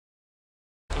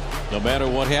No matter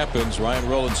what happens, Ryan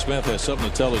Rowland-Smith has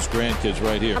something to tell his grandkids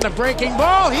right here. The breaking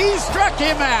ball, he struck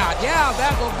him out. Yeah,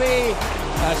 that will be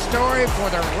a story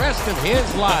for the rest of his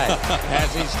life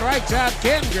as he strikes out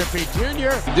Ken Griffey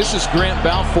Jr. This is Grant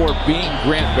Balfour being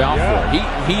Grant Balfour. Yeah.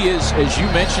 He is, as you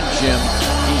mentioned, Jim,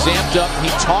 he's amped up.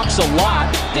 He talks a lot.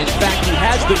 In fact, he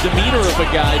has the demeanor of a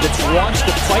guy that wants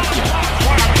to fight you.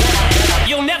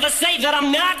 You'll never say that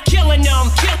I'm not killing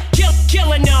them.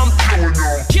 Killing them.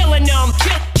 Killing them.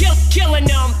 Killing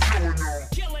them.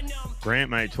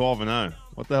 Grant, mate, 12-0.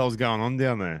 What the hell's going on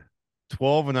down there?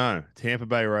 12-0. Tampa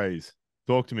Bay Rays.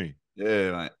 Talk to me.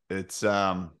 Yeah, mate. It's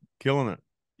killing it.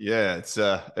 Yeah,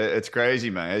 it's crazy,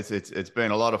 mate. It's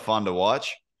been a lot of fun to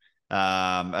watch.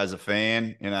 As a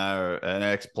fan, an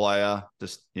ex-player,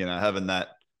 just having that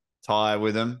tie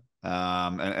with him,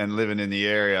 and living in the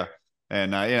area.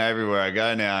 And, everywhere I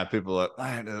go now, people are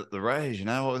like, man, the Rays,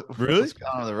 really? What's going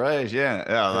on with the Rays?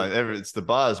 Yeah. It's the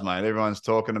buzz, mate. Everyone's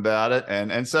talking about it.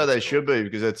 And so they should be,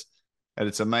 because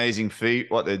it's amazing feat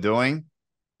what they're doing.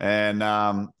 And,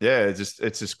 it's just,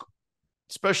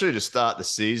 especially to start the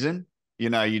season,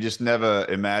 you just never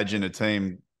imagine a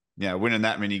team, winning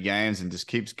that many games and just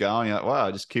keeps going. You're like, wow,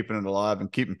 just keeping it alive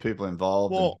and keeping people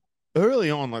involved. Well,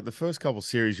 early on, like the first couple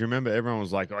series, you remember everyone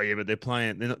was like, "Oh yeah, but they're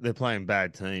playing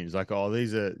bad teams." Like, "Oh,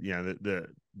 these are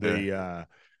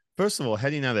first of all, how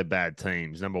do you know they're bad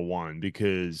teams? Number one,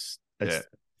 because it's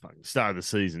start of the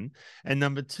season, and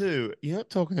number two, you're not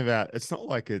talking about. It's not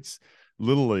like it's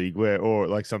Little League or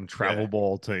like some travel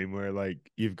ball team where like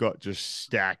you've got just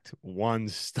stacked one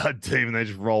stud team and they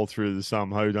just roll through some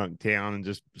hodunk town and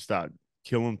just start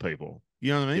killing people.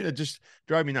 You know what I mean? It just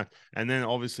drove me nuts. And then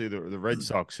obviously the Red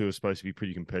Sox, who are supposed to be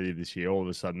pretty competitive this year, all of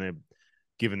a sudden they're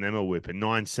giving them a whip at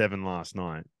 9-7 last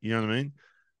night. You know what I mean?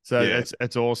 So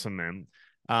it's awesome, man.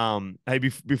 Hey,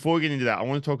 before we get into that, I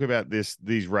want to talk about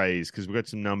these Rays, because we've got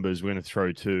some numbers we're going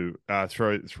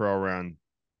to throw around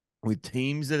with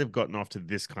teams that have gotten off to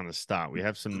this kind of start. We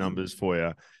have some numbers for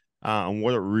you on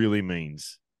what it really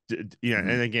means.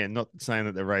 And again, not saying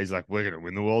that the Rays like, we're going to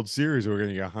win the World Series, or we're going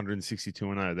to go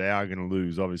 162-0. They are going to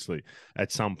lose, obviously, at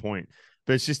some point.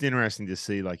 But it's just interesting to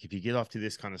see, like, if you get off to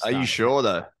this kind of stuff. Are you sure,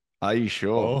 though? Are you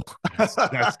sure? Oh,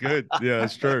 that's good. Yeah,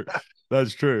 that's true.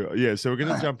 That's true. Yeah, so we're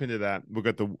going to jump into that. We've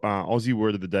got the Aussie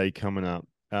word of the day coming up.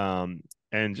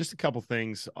 And just a couple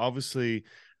things. Obviously,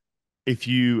 if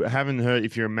you haven't heard,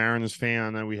 if you're a Mariners fan,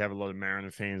 I know we have a lot of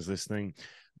Mariner fans listening.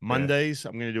 Mondays,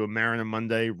 I'm going to do a Mariner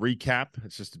Monday recap.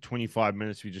 It's just 25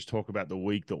 minutes. We just talk about the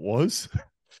week that was.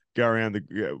 Go around the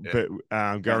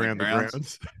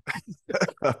grounds.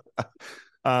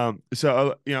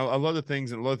 So a lot of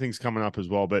things coming up as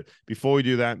well. But before we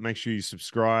do that, make sure you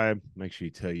subscribe. Make sure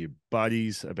you tell your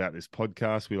buddies about this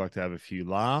podcast. We like to have a few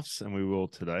laughs, and we will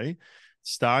today.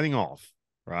 Starting off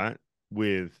right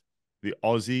with the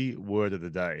Aussie word of the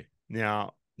day.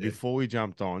 Now, before we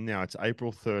jumped on, now it's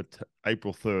April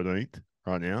 13th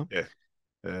right now. Yeah.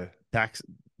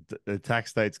 The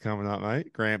tax date's coming up,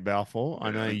 mate. Grant Balfour.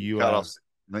 I know you are. I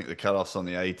think the cutoff's on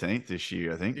the 18th this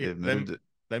year. I think they've moved it.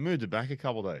 They moved it back a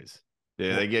couple of days.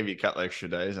 Yeah, they gave you a couple extra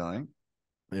days, I think.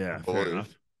 Yeah,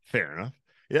 fair enough.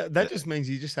 Yeah, that just means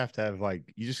you just have to have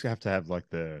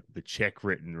the check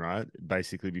written, right?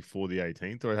 Basically before the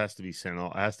 18th, or it has to be sent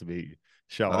off. It has to be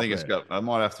shown. I think I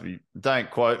might have to be. Don't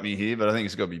quote me here, but I think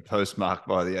it's got to be postmarked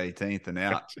by the 18th and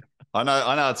out. I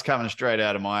know it's coming straight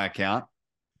out of my account.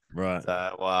 Right.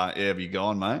 So, be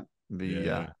gone, mate. Be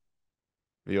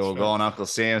all gone. Uncle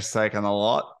Sam's taking a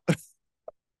lot.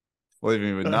 Leave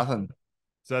me with nothing.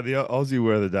 So the Aussie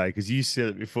word of the day, because you said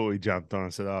it before we jumped on. I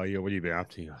said, "Oh yeah, what have you been up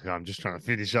to?" Like, I'm just trying to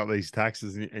finish up these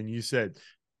taxes, and you said,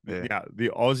 "Yeah, the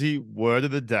Aussie word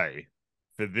of the day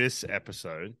for this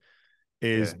episode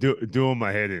is doing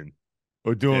my head in,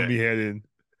 or doing me head in."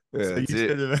 Yeah,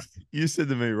 so you said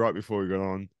to me right before we got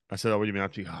on, I said, "Oh, what have you been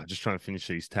up to?" "Oh, just trying to finish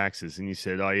these taxes," and you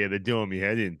said, "Oh yeah, they're doing me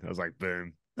head in." I was like,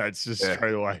 "Boom, that's just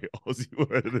straight away Aussie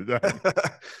word of the day."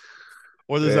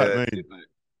 What does that mean?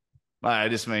 Mate, it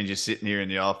just means you're sitting here in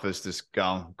the office, just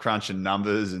going crunching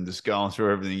numbers and just going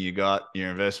through everything you got, your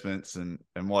investments and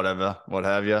whatever, what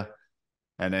have you.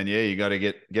 And then you got to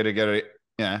get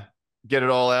it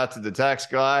all out to the tax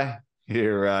guy,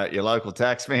 your local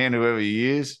tax man, whoever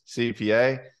you use,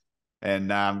 CPA,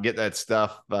 and get that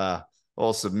stuff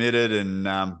all submitted and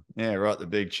write the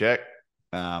big check.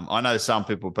 I know some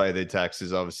people pay their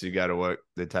taxes, obviously go to work,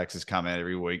 their taxes come out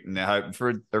every week and they're hoping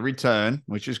for a return,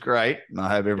 which is great. And I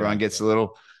hope everyone gets a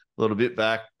little bit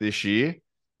back this year,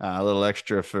 a little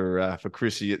extra for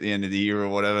Chrissy at the end of the year or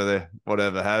whatever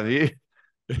have you.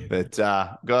 But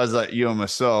guys like you and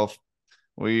myself,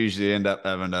 we usually end up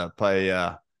having to pay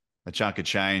a chunk of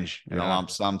change and a Yeah.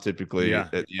 lump sum typically Yeah.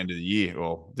 at the end of the year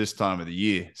or this time of the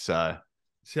year. So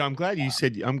See, I'm glad you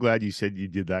said you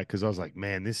did that because I was like,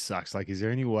 man, this sucks. Like, is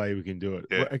there any way we can do it?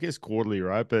 Yeah. Well, I guess quarterly,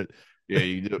 right? But yeah,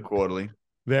 you do it quarterly.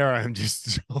 there I am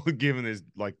just giving this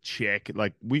like check.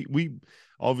 Like we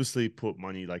obviously put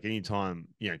money like anytime,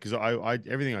 because I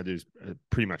everything I do is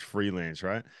pretty much freelance,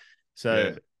 right?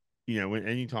 So when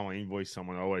anytime I invoice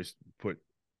someone, I always put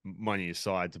money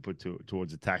aside to put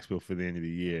towards a tax bill for the end of the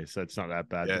year. So it's not that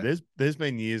bad. Yeah. But there's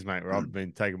been years, mate, where I've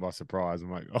been taken by surprise.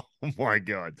 I'm like, oh my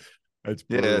God. That's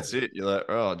Yeah, brutal. that's it. You're like,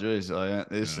 oh, geez, I earned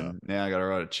this, Yeah. and now I got to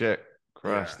write a check.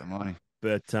 Crush Yeah. the money.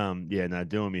 But no,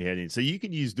 doing me head in. So you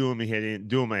can use doing my head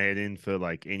in for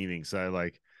like anything. So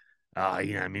like,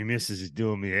 my missus is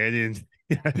doing me head in.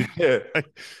 Yeah.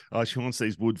 Oh, she wants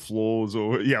these wood floors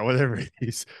or whatever it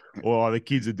is. Or the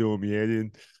kids are doing me head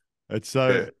in. It's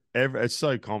so it's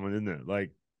so common, isn't it?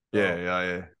 Like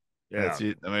Yeah. That's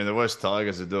it. I mean, the West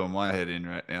Tigers are doing my head in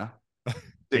right now.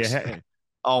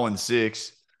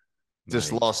 0-6.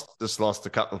 Just Mate. lost a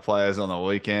couple of players on the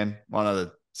weekend. One of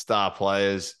the star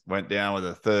players went down with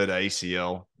a third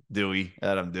ACL.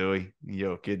 Adam Dewey.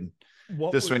 You're kidding.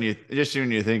 When you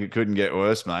think it couldn't get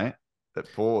worse, mate.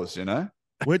 That pause,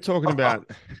 We're talking about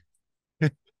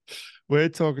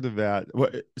what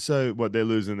they're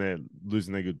losing their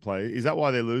good play. Is that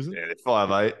why they're losing? Yeah, they're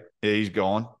 5'8". Yeah, he's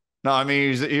gone. No, I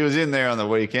mean he was in there on the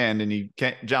weekend and he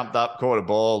jumped up, caught a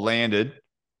ball, landed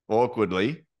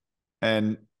awkwardly,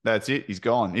 and that's it. He's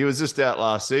gone. He was just out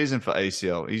last season for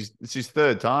ACL. It's his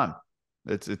third time.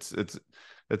 It's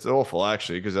awful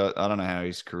actually because I don't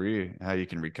know how you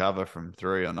can recover from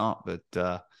 3 or not, but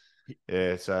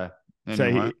yeah. So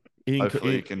anyway,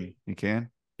 hopefully he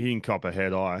can. He didn't cop a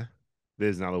head eye.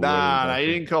 There's another word. No, he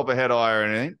didn't cop a head eye or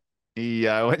anything. He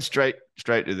went straight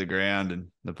to the ground, and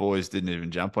the boys didn't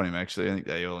even jump on him. Actually, I think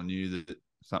they all knew that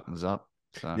something was up.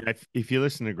 So if you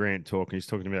listen to Grant talk, he's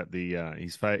talking about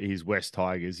his West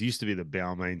Tigers. Used to be the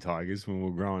Balmain Tigers when we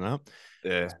were growing up.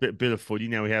 Yeah, it's a bit of footy.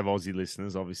 Now we have Aussie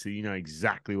listeners. Obviously, you know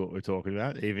exactly what we're talking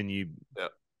about. Even you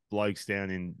blokes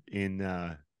down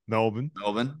in Melbourne,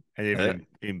 and even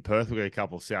in Perth, we've got a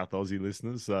couple of South Aussie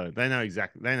listeners, so they know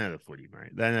exactly. They know the footy,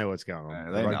 mate. They know what's going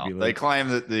on. They know. They claim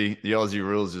that the Aussie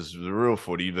rules is the real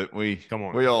footy, but we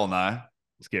all know.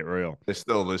 Let's get real. They're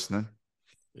still listening.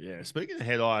 Yeah. Speaking of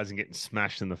head eyes and getting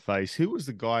smashed in the face, who was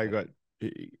the guy who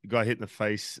got hit in the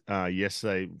face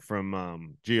yesterday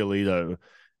from Giolito?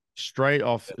 Straight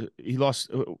off, he lost.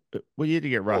 Well, he had to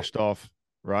get rushed off,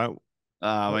 right?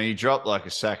 I mean, he dropped like a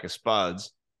sack of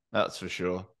spuds. That's for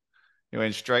sure. He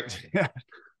went straight to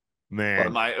man.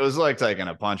 But, mate, it was like taking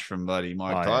a punch from bloody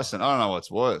Mike Tyson. Yeah. I don't know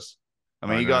what's worse. I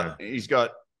mean, he's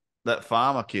got that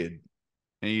farmer kid,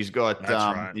 and he's got the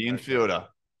infielder.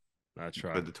 That's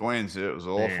right. With the Twins, it was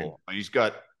awful. Man.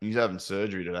 He's having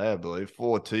surgery today, I believe.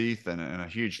 4 teeth and a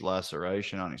huge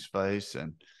laceration on his face,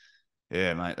 and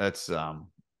yeah, mate, that's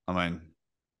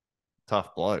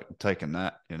tough bloke taking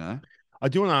that. I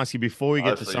do want to ask you before we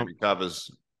get to some recovers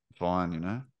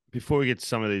fine. Before we get to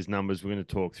some of these numbers, we're going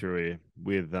to talk through here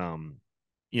with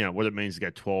what it means to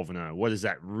go 12-0. What does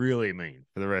that really mean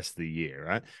for the rest of the year,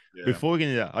 right? Yeah. Before we get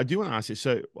into that, I do want to ask you.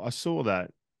 So I saw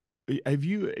that. Have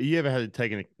you ever had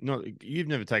to you've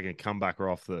never taken a comebacker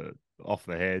off the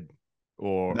head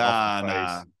or off the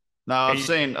face? No. I've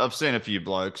seen a few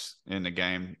blokes in the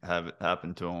game have it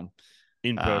happen to them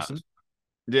in person.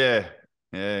 Yeah,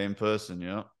 in person.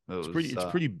 Yeah, it's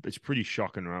pretty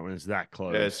shocking, right? When it's that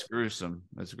close. Yeah, it's gruesome.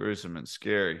 It's gruesome and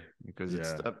scary because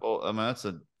it's that's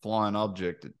a flying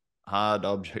object, hard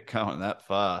object going that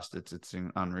fast. It's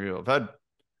unreal. I've had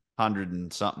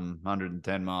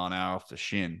 110 mile an hour off the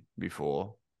shin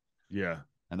before. Yeah.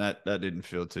 And that didn't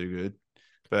feel too good.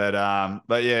 But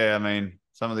yeah, I mean,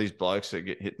 some of these blokes that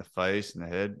get hit in the face and the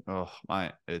head, oh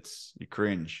mate, you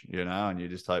cringe, and you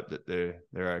just hope that they're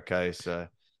okay. So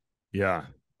yeah.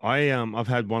 I've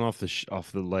had one off the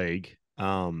leg.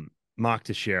 Mark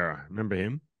Teixeira, remember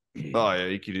him? Oh yeah,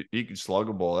 he could slug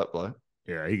a ball, that bloke.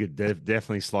 Yeah, he could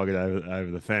definitely slug it over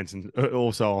the fence and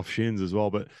also off shins as well.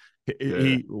 But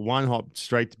he one hop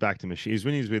straight back to machine.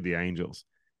 When he was with the Angels,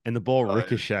 and the ball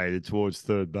ricocheted towards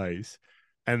third base,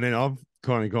 and then I've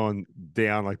kind of gone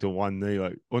down like to one knee.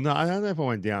 Like, well, no, I don't know if I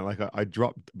went down. Like I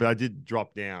dropped, but I did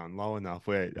drop down low enough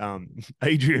where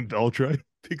Adrian Beltre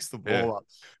picks the ball up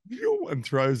and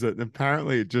throws it, and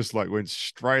apparently it just like went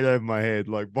straight over my head,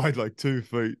 like by like 2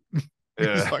 feet.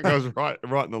 Yeah, like I was right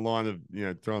in the line of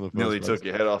throwing the first nearly base. Took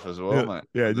your head off as well, mate.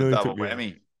 Yeah, nearly double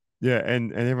whammy. Yeah,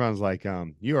 and everyone's like,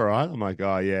 you all right? I'm like,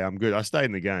 oh yeah, I'm good. I stayed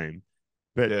in the game.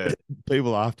 But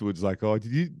people afterwards like, oh,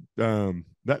 did you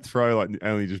that throw like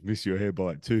only just missed your head by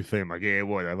like 2 feet. I'm like, yeah,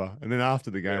 whatever. And then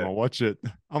after the game, I watch it.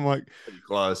 I'm like, Pretty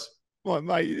close. what,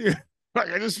 mate? Like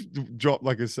I just dropped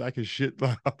like a sack of shit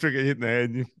after I get hit in the head.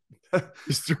 And you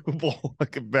just threw a ball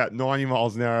like about 90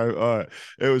 miles an hour. Oh,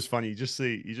 it was funny. You just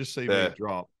see me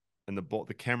drop, and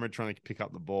the camera trying to pick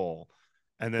up the ball,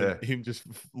 and then him just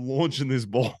launching this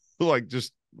ball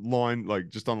just on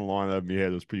the line over my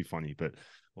head. It was pretty funny, but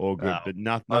all good. But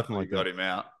nothing like that. Got him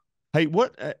out. Hey,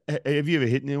 what have you ever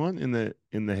hit anyone in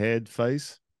the head,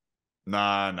 face? No.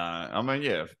 I mean,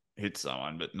 yeah, hit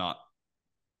someone, but not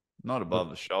above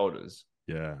the shoulders.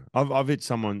 Yeah, I've hit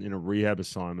someone in a rehab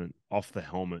assignment off the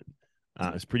helmet.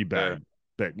 It's pretty bad,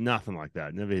 but nothing like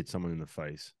that. Never hit someone in the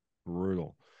face.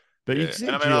 Brutal. But you see,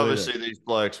 and I mean, obviously, these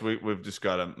blokes, we've just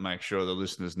got to make sure the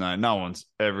listeners know no one's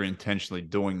ever intentionally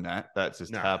doing that. That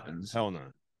just happens. Hell no.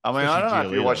 I mean, I don't know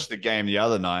if you watched the game the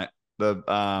other night. Correct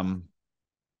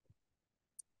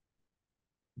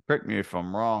me if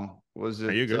I'm wrong. Was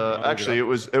it actually? It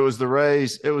was the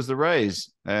Rays. It was the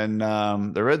Rays and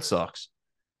the Red Sox.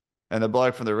 And the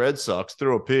bloke from the Red Sox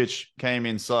threw a pitch, came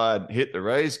inside, hit the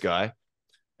Rays guy,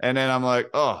 and then I'm like,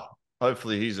 oh,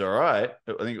 hopefully he's all right.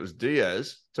 I think it was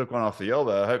Diaz took one off the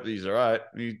elbow. Hopefully he's all right.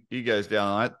 He goes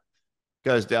down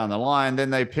the line.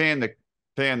 Then they pan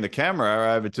the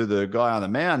camera over to the guy on the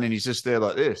mound, and he's just there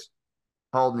like this,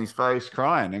 holding his face,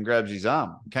 crying, and grabs his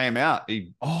arm. Came out.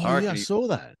 I saw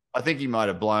that. I think he might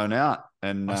have blown out,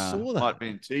 and I saw that. Might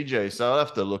be in TJ. So I'll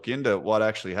have to look into what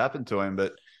actually happened to him.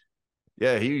 But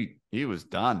yeah, he was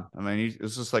done. I mean, it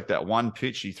was just like that one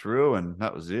pitch he threw, and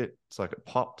that was it. It's like it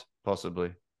popped,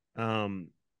 possibly. I'm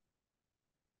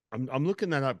looking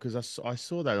that up because I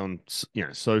saw that on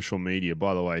social media.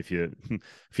 By the way, if you're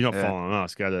not following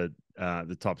us, go to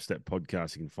the Top Step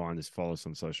podcast. You can find us, follow us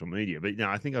on social media. But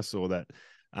I think I saw that.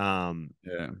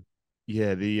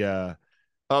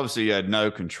 Obviously, he had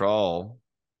no control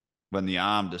when the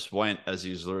arm just went as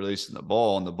he was releasing the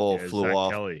ball, and the ball flew Zach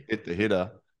off, Kelly. hit the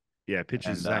hitter. Yeah,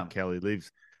 pitches Zach Kelly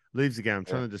leaves the game. I'm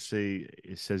trying to just see.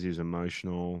 It says he was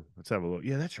emotional. Let's have a look.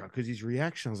 Yeah, that's right. Because his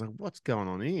reaction, I was like, "What's going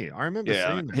on here?" I remember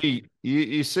seeing that.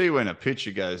 You see when a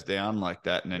pitcher goes down like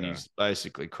that, and then he's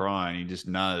basically crying. He just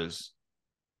knows.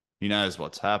 He knows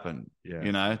what's happened.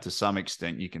 Yeah. To some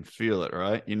extent, you can feel it,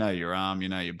 right? You know your arm, you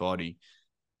know your body.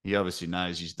 He obviously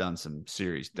knows he's done some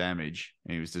serious damage,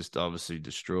 and he was just obviously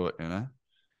distraught.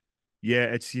 Yeah,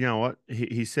 it's what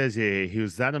he says here. He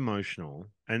was that emotional,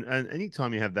 and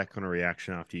anytime you have that kind of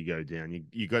reaction after you go down,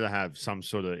 you got to have some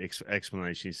sort of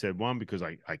explanation. He said, one, because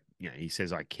he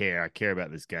says I care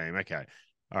about this game. Okay,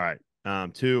 all right.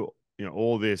 Two,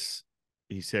 all this.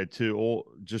 He said, two,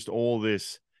 all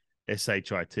this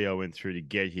shit I went through to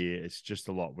get here. It's just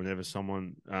a lot. Whenever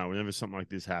something like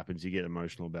this happens, you get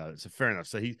emotional about it. So fair enough.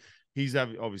 So he's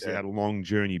obviously had a long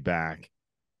journey back.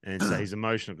 And so he's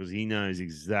emotional because he knows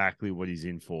exactly what he's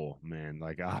in for, man.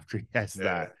 Like after he has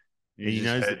that, he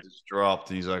knows head just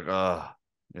dropped, and he's like,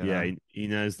 he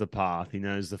knows the path. He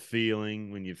knows the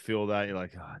feeling when you feel that. You're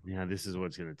like, oh, now this is what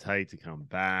it's going to take to come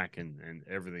back, and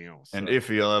everything else. And if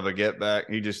he'll ever get back,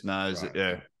 he just knows that.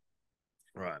 Yeah,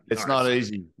 right. It's not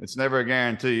easy. It's never a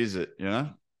guarantee, is it? No.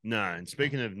 And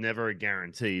speaking of never a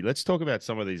guarantee, let's talk about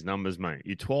some of these numbers, mate.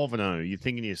 You're 12-0. You're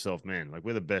thinking to yourself, man, like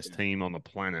we're the best team on the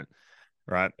planet.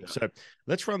 Right. Yeah. So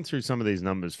let's run through some of these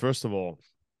numbers. First of all,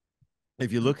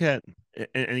 if you look at,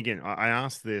 and again, I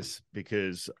asked this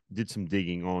because I did some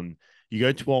digging on, you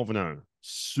go 12-0,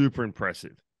 super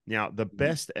impressive. Now, the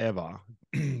best ever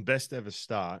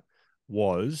start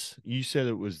was, you said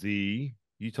it was you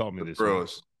told me this.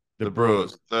 Brewers. The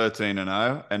Brewers,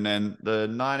 13-0. And then the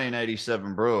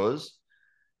 1987 Brewers,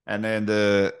 and then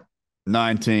the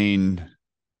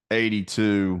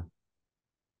 1982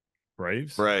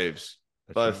 Braves.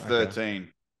 Both 13.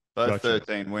 Both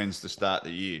 13 wins to start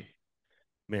the year.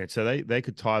 Man, so they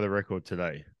could tie the record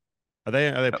today. Are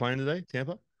they playing today,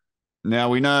 Tampa? Now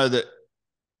we know that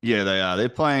they are. They're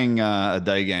playing a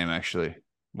day game actually.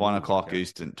 1 o'clock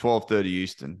Eastern, 12:30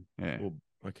 Eastern. Yeah. Well,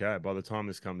 okay. By the time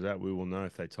this comes out, we will know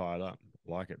if they tie it up.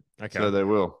 Like it. Okay. So they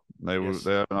will. They will.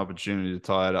 They have an opportunity to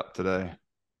tie it up today.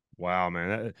 Wow,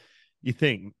 man. You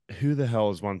think who the hell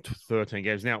has won 13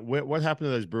 games? Now, what happened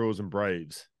to those Brewers and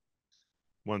Braves?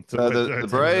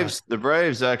 The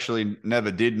Braves actually never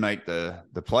did make the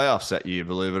playoffs that year,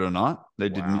 believe it or not. They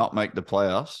did not make the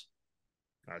playoffs.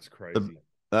 That's crazy.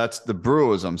 That's the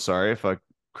Brewers. I'm sorry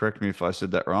correct me if I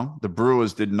said that wrong. The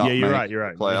Brewers did not you're make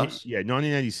right. playoffs. Yeah,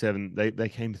 1987, they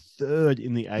came third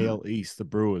in the AL East, the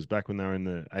Brewers, back when they were in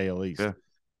the AL East. Yeah.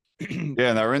 Yeah,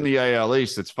 and they were in the AL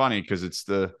East. It's funny because it's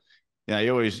the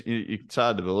it's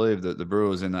hard to believe that the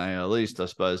Brewers in the AL East, I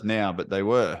suppose, now, but they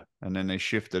were. And then they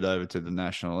shifted over to the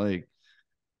National League.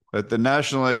 But the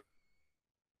National League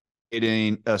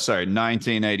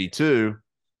 1982,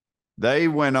 they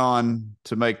went on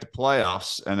to make the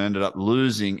playoffs and ended up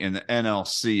losing in the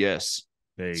NLCS.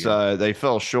 So they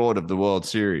fell short of the World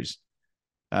Series.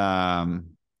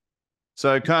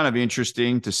 So kind of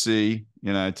interesting to see,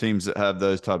 teams that have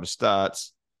those type of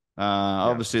starts.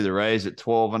 Obviously, the Rays at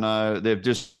 12-0, they've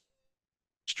just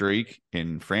streak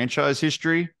in franchise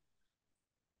history.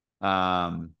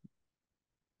 I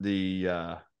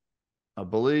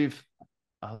believe,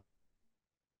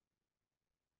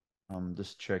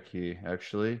 just check here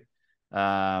actually.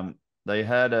 They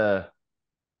had a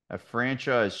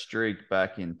franchise streak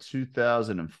back in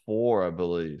 2004, I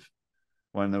believe,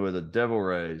 when they were the Devil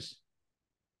Rays.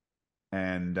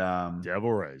 And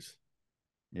Devil Rays.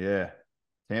 Yeah.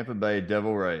 Tampa Bay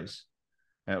Devil Rays.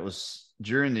 And it was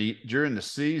during the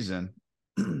season.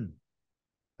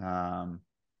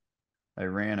 They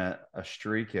ran a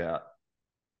streak out,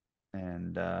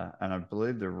 and I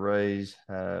believe the Rays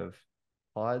have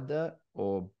tied that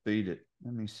or beat it.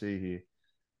 Let me see here.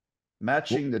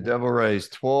 Matching the Devil Rays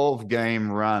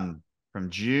 12-game run from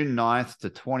June 9th to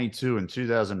 22 in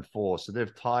 2004. So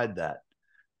they've tied that.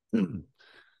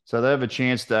 So they have a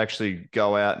chance to actually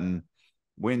go out and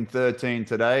win 13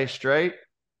 today straight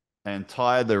and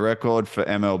tie the record for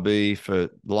MLB for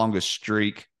longest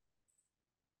streak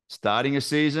starting a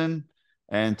season,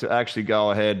 and to actually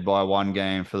go ahead by one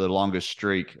game for the longest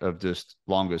streak of just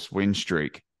longest win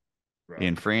streak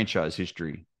in franchise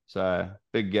history. So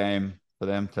big game for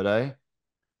them today.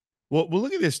 Well,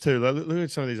 look at this too. Look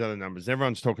at some of these other numbers.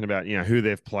 Everyone's talking about, who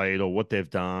they've played or what they've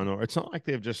done, or it's not like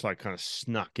they've just like kind of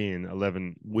snuck in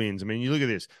 11 wins. I mean, you look at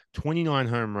this, 29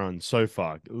 home runs so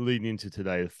far leading into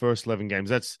today, the first 11 games.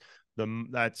 That's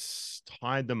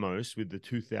tied the most with the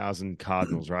 2000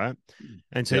 Cardinals, right?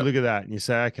 And so you look at that and you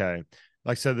say, okay,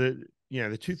 like, so the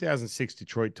 2006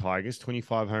 Detroit Tigers,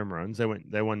 25 home runs.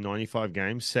 They won 95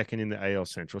 games, second in the AL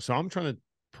Central. So I'm trying to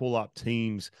pull up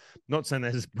teams, not saying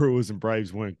that Brewers and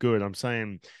Braves weren't good. I'm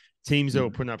saying teams that were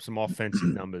putting up some offensive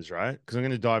numbers, right? Because I'm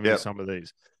going to dive into some of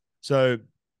these. So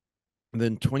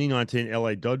then 2019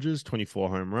 LA Dodgers,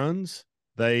 24 home runs.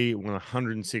 They won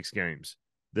 106 games.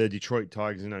 The Detroit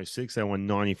Tigers in 06, they won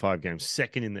 95 games,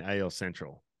 second in the AL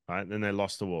Central, right? Then they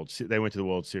lost they went to the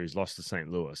World Series, lost to St.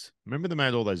 Louis. Remember they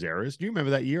made all those errors? Do you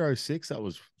remember that year, 06? That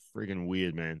was friggin'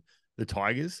 weird, man. The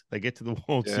Tigers, they get to the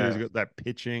World Series, got that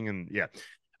pitching and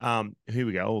here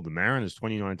we go. Oh, the Mariners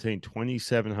 2019,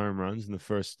 27 home runs in the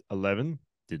first 11.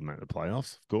 Didn't make the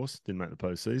playoffs, of course. Didn't make the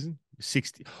postseason.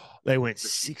 60. They went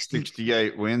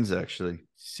 68 wins, actually.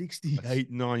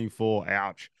 68-94.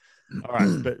 Ouch. All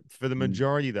right. But for the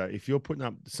majority, though, if you're putting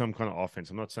up some kind of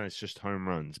offense, I'm not saying it's just home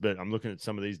runs, but I'm looking at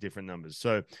some of these different numbers.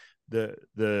 So here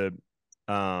we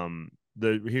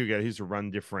go. Here's a run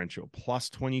differential.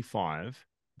 Plus 25.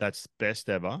 That's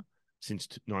best ever since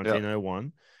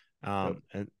 1901. And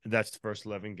that's the first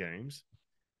 11 games,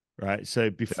 right?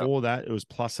 So before that, it was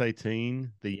plus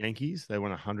 18. The Yankees, they won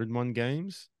 101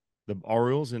 games. The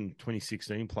Orioles in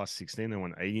 2016, plus 16, they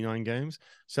won 89 games.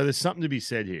 So there's something to be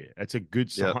said here. It's a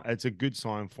good sign. It's a good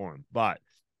sign for them. But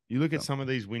you look at some of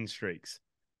these win streaks,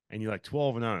 and you're like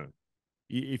 12-0.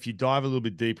 If you dive a little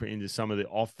bit deeper into some of the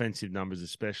offensive numbers,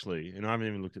 especially, and I haven't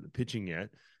even looked at the pitching yet,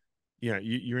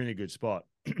 you're in a good spot.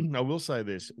 I will say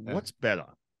this: what's better?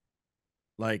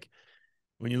 Like,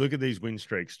 when you look at these win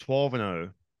streaks,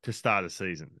 12-0 to start a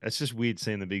season, it's just weird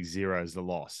seeing the big zero as the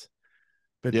loss.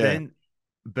 But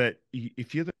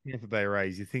if you're the Tampa Bay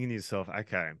Rays, you're thinking to yourself,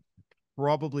 okay,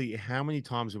 probably how many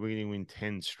times are we going to win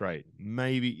 10 straight?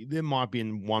 Maybe there might be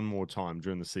in one more time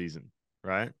during the season,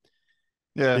 right?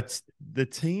 Yeah. It's the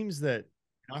teams that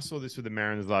I saw this with the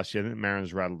Mariners last year. I think the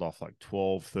Mariners rattled off like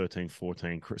 12, 13,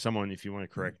 14. Someone, if you want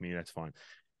to correct me, that's fine.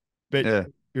 But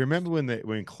you remember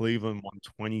when Cleveland won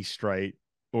 20 straight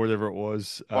or whatever it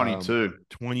was? 22.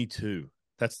 22.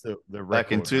 That's the record.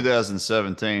 Back in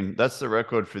 2017. That's the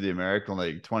record for the American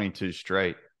League, 22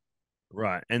 straight.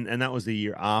 Right. And that was the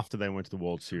year after they went to the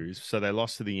World Series. So they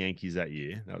lost to the Yankees that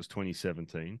year. That was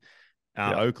 2017.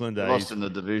 Oakland A's. Lost in the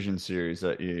division series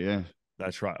that year, yeah.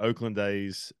 That's right. Oakland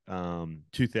A's,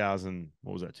 2000,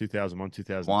 what was that, 2001,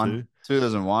 2002?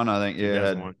 2001, I think,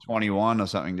 had 21 or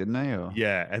something, didn't they? Or...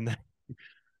 Yeah, and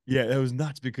it was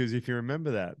nuts because if you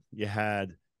remember that, you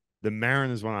had the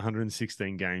Mariners won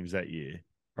 116 games that year,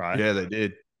 right? Yeah, they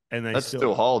did. And that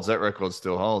still holds. That record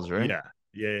still holds, right?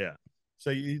 Yeah. So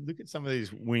you look at some of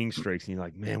these winning streaks and you're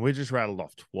like, man, we just rattled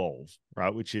off 12,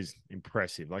 right? Which is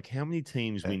impressive. Like, how many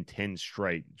teams win 10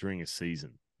 straight during a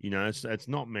season? It's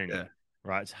not many, Yeah.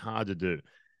 right? It's hard to do.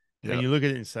 Yeah. And you look at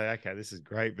it and say, okay, this is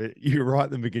great, but you're right at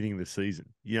the beginning of the season.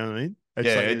 You know what I mean? It's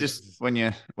Yeah, like, it just when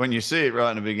you see it right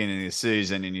in the beginning of the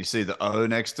season and you see the O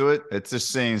next to it, it just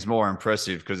seems more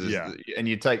impressive because and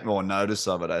you take more notice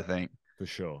of it, I think. For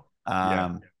sure.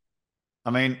 I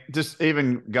mean, just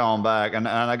even going back, and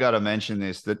I got to mention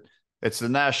this, that it's the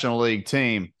National League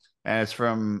team, and it's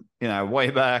from, way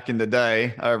back in the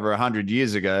day, over 100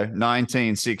 years ago,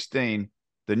 1916,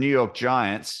 the New York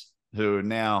Giants, who are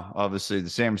now obviously the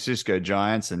San Francisco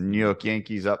Giants and New York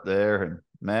Yankees up there and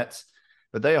Mets,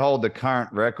 but they hold the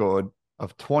current record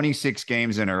of 26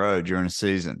 games in a row during a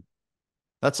season.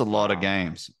 That's a lot of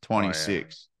games,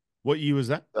 26. What year was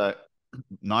that?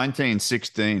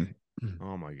 1916.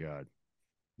 Oh my God.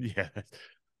 Yeah.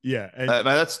 Yeah. And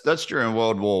that's during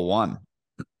World War One.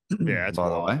 Yeah, that's by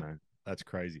the way. Man. That's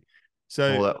crazy.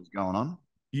 So all that was going on.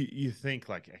 You think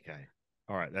like, okay,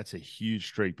 all right, that's a huge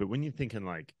streak. But when you're thinking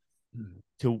like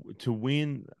to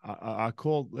win,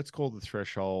 let's call the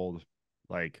threshold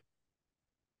like,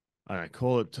 I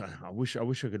call it. I wish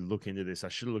I could look into this. I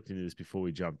should have looked into this before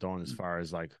we jumped on. As far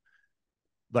as like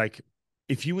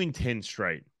if you win 10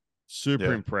 straight,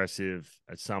 super impressive.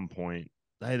 At some point,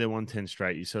 hey, they won 10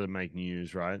 straight. You sort of make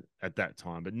news, right? At that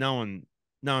time, but no one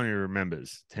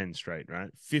remembers 10 straight, right?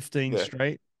 15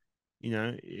 straight.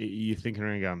 You're thinking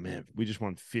around going, man, we just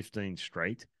won 15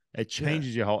 straight. It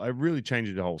changes it really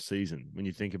changes the whole season when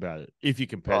you think about it. If you're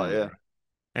competitive. Oh, yeah. Right?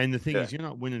 And the thing is, you're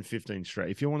not winning 15 straight.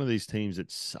 If you're one of these teams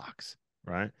that sucks,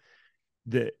 right?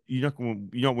 You're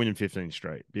not winning 15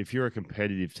 straight. But if you're a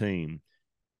competitive team,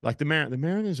 like the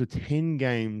Mariners were 10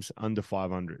 games under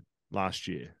 500 last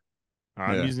year. All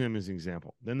right, I'm using them as an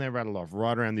example. Then they rattled off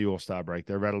right around the All-Star break.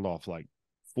 They rattled off like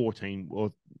 14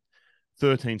 or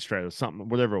 13 straight or something,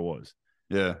 whatever it was.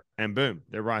 Yeah. And boom,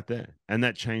 they're right there. And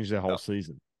that changed their whole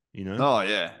season, Oh,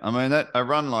 yeah. I mean, a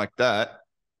run like that,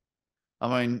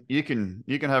 I mean, you can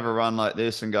have a run like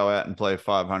this and go out and play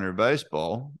 500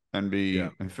 baseball and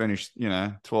and finish,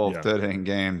 12, 13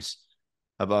 games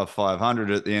above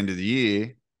 500 at the end of the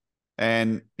year,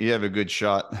 and you have a good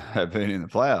shot at being in the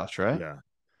playoffs, right? Yeah.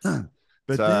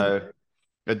 But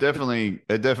it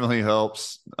definitely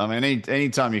helps. I mean,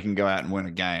 anytime you can go out and win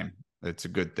a game, it's a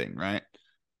good thing, right?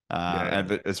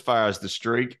 But as far as the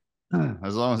streak,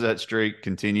 as long as that streak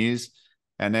continues,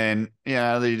 and then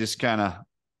you just kind of.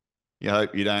 You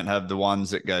hope you don't have the ones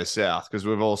that go south, because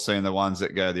we've all seen the ones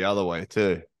that go the other way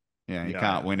too. You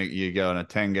can't win it. You go on a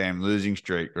 10-game losing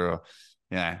streak or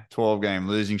 12-game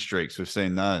losing streaks. We've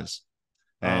seen those.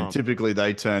 And typically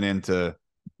they turn into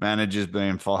managers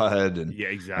being fired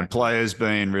and players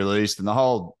being released, and the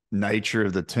whole nature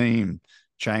of the team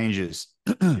changes.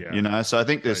 So I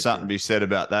think there's something to be said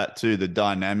about that too, the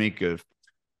dynamic of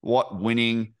what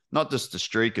winning, not just the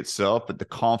streak itself, but the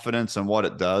confidence and what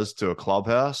it does to a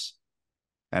clubhouse.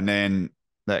 And then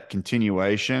that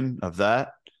continuation of that.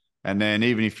 And then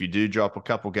even if you do drop a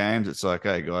couple games, it's like,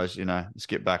 hey, guys, let's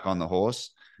get back on the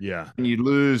horse. Yeah. And you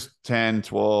lose 10,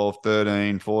 12,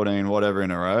 13, 14, whatever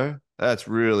in a row. That's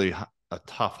really a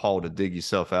tough hole to dig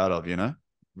yourself out of,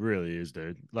 Really is,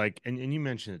 dude. Like, and you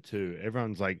mentioned it too.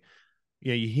 Everyone's like,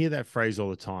 you hear that phrase all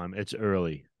the time. It's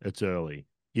early. It's early.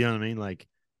 You know what I mean? Like,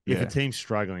 if a team's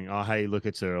struggling, oh, hey, look,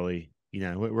 it's early.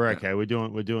 We're okay. We're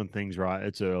doing things right.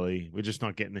 It's early. We're just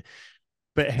not getting it.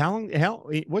 But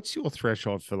what's your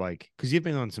threshold for like, because you've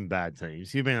been on some bad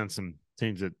teams. You've been on some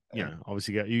teams that,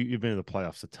 obviously you've been to the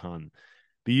playoffs a ton,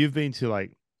 but you've been to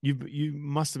like, you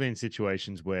must have been in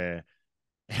situations where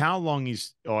how long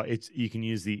is, you can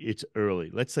use it's early.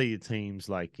 Let's say your team's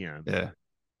like,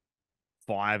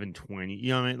 5 and 20, you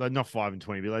know what I mean? Like not 5 and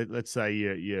 20, but like, let's say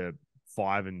you're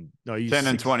 10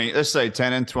 and 20. Let's say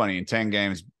 10 and 20 and 10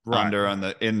 games under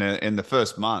in the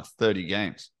first month, 30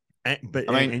 games.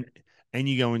 And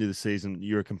you go into the season,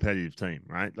 you're a competitive team,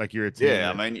 right? Like you're a team.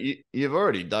 Yeah, I mean, you've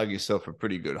already dug yourself a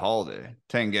pretty good hole there.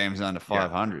 10 games under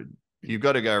 500. You've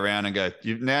got to go around and go.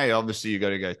 You've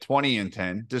got to go 20 and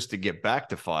 10 just to get back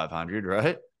to 500,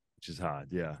 right? Which is hard,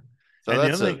 yeah. So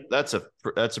that's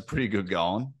a pretty good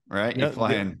going, right? You're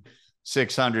playing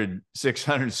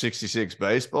 666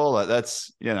 baseball.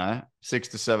 That's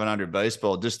 600 to 700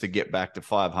 baseball just to get back to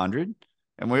 500,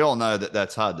 and we all know that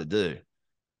that's hard to do.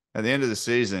 At the end of the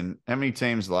season, how many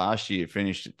teams last year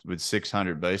finished with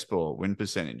 600 baseball win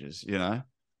percentages? The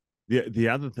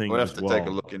other thing we'll have to take a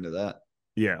look into that.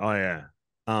 Yeah. Oh yeah.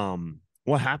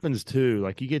 What happens too?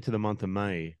 Like you get to the month of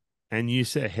May, and you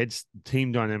say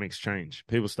team dynamics change.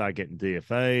 People start getting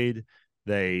DFA'd.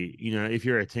 They, if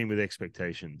you're a team with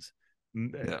expectations,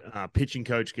 Pitching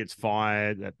coach gets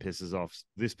fired. That pisses off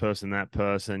this person, that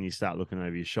person. You start looking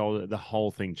over your shoulder. The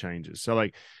whole thing changes. So,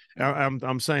 like,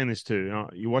 I'm saying this too.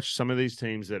 You watch some of these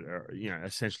teams that are,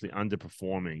 essentially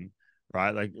underperforming,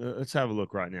 right? Like, let's have a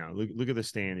look right now. Look at the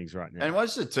standings right now. And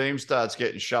once the team starts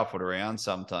getting shuffled around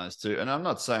sometimes too, and I'm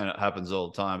not saying it happens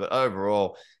all the time, but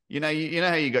overall, you know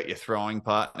how you got your throwing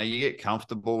partner, you get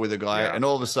comfortable with a guy, and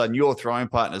all of a sudden your throwing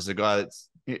partner is the guy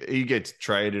he gets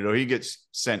traded or he gets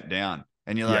sent down.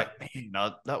 And you're like, man,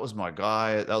 that was my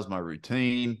guy. That was my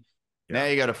routine. Yeah. Now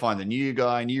you got to find a new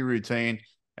guy, new routine.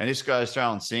 And this guy's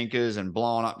throwing sinkers and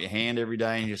blowing up your hand every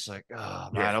day. And you're just like, oh,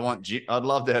 man, I'd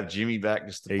love to have Jimmy back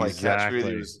just to play catch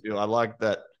with. I like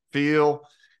that feel.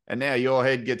 And now your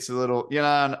head gets a little,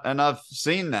 and I've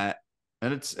seen that.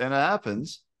 And it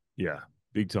happens. Yeah.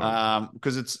 Big time.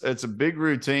 Because it's a big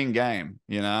routine game.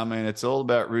 I mean, it's all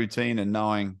about routine and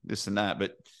knowing this and that.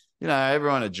 But,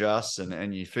 everyone adjusts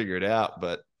and you figure it out.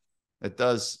 But it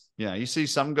does, you see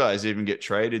some guys even get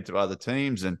traded to other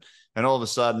teams and all of a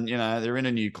sudden, they're in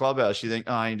a new clubhouse. You think,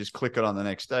 you just click it on the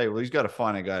next day. Well, he's got to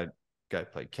find a guy to go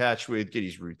play catch with, get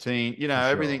his routine,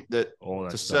 everything that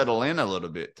to settle in a little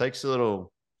bit. Takes a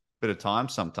little bit of time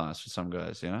sometimes for some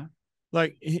guys,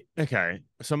 Like, okay,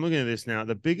 so I'm looking at this now.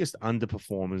 The biggest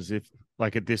underperformers, if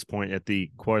like at this point at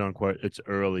the quote unquote it's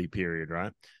early period,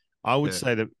 right? I would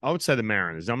say the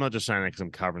Mariners. I'm not just saying that because I'm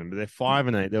covering them, but they're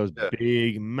 5-8. There was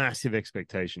big, massive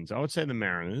expectations. I would say the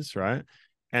Mariners, right?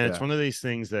 And it's one of these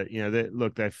things that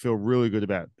they feel really good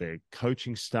about their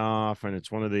coaching staff, and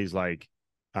it's one of these like,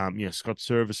 Scott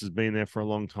Service has been there for a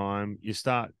long time. You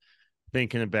start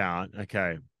thinking about,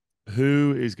 okay,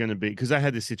 who is going to be, because I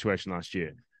had this situation last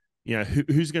year.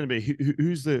 Who's going to be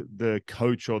who's the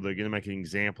coach or they're going to make an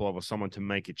example of or someone to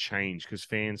make a change because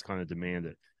fans kind of demand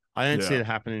it. I don't see it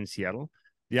happening in Seattle.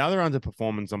 The other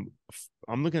underperformance,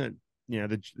 I'm looking at,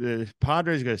 the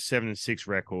Padres got a 7-6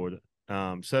 record.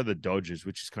 So the Dodgers,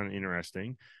 which is kind of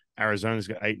interesting. Arizona's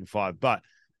got 8-5, but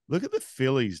look at the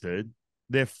Phillies, dude.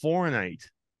 They're 4-8,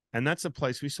 and that's a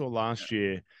place we saw last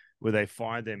year where they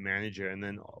fired their manager and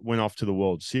then went off to the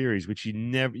World Series, which you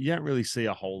don't really see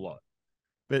a whole lot.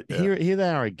 But here they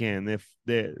are again.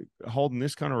 They're holding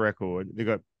this kind of record.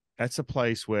 That's a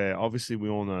place where obviously we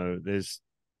all know there's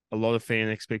a lot of fan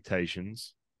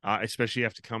expectations, especially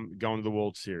after go into the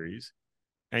World Series.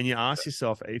 And you ask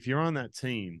yourself, if you're on that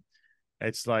team,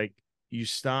 it's like you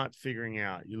start figuring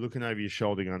out, you're looking over your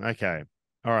shoulder going, okay,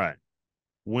 all right,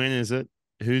 when is it?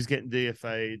 Who's getting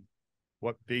DFA'd?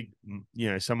 What big,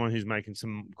 someone who's making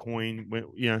some coin,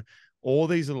 all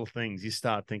these little things you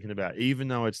start thinking about, even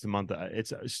though it's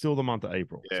still the month of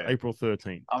April. It's April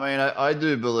 13th. I mean, I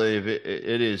do believe it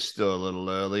is still a little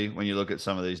early when you look at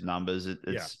some of these numbers.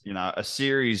 It's a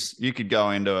series, you could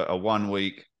go into a 1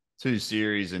 week, 2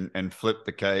 series and flip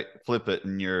it,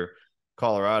 and your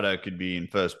Colorado could be in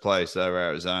first place over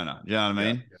Arizona. You know what I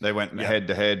mean? Yeah. They went head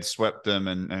to head, swept them,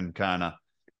 and kind of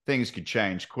things could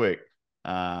change quick.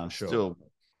 Still,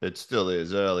 it still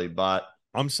is early, but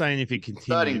I'm saying if it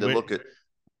continues,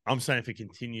 I'm saying if it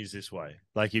continues this way,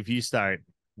 like if you start,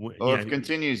 if it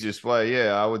continues this way,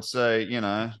 I would say,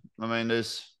 I mean,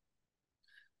 there's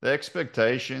the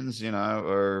expectations,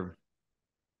 or,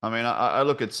 I mean, I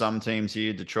look at some teams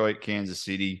here, Detroit, Kansas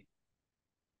City.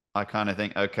 I kind of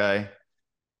think, okay,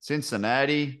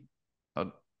 Cincinnati,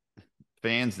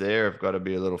 fans there have got to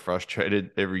be a little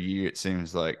frustrated every year. It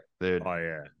seems like they're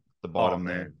the bottom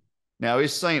there. Now,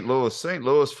 is St.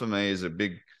 Louis for me is a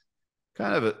big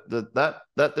kind of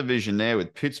that division there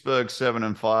with Pittsburgh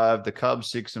 7-5, the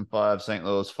Cubs 6-5, St.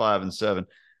 Louis 5-7.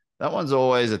 That one's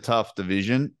always a tough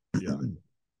division. Yeah.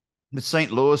 But St.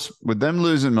 Louis, with them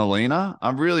losing Molina, I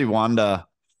really wonder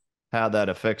how that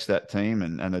affects that team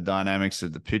and the dynamics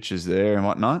of the pitches there and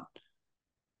whatnot.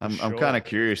 I'm kind of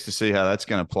curious to see how that's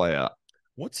going to play out.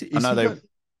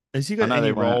 Has he got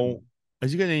any role?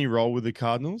 Has he got any role with the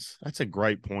Cardinals? That's a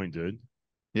great point, dude.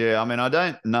 Yeah, I mean, I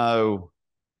don't know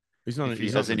if he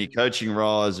has any coaching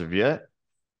role as of yet.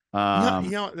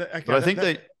 Okay, but I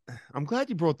think I'm glad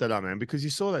you brought that up, man, because you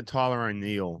saw that Tyler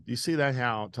O'Neill. You see that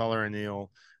how Tyler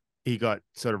O'Neill, he got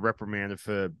sort of reprimanded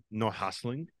for not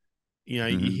hustling. You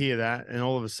hear that, and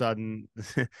all of a sudden,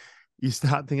 you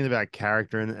start thinking about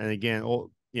character. And again,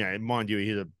 mind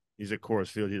you, he's at Coors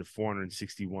Field, he hit a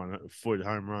 461-foot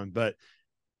home run, but.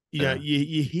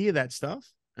 You hear that stuff,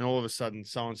 and all of a sudden,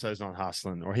 so and so's not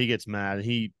hustling, or he gets mad. And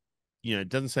he,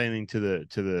 doesn't say anything to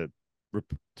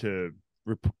the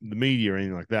media or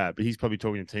anything like that. But he's probably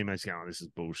talking to teammates, going, "This is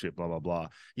bullshit." Blah blah blah.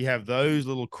 You have those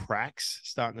little cracks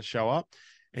starting to show up,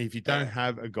 and if you don't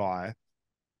have a guy,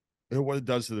 what it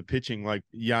does to the pitching, like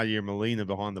Yadier Molina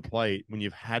behind the plate, when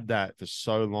you've had that for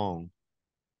so long,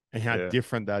 and how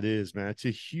different that is, man. It's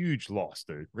a huge loss,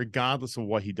 dude, regardless of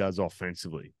what he does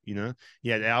offensively. You know, he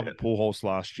had Albert Pujols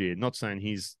last year. Not saying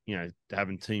he's,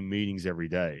 having team meetings every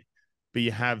day, but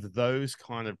you have those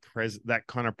kind of that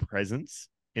kind of presence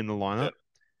in the lineup,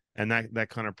 and that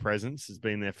kind of presence has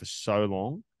been there for so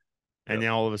long, and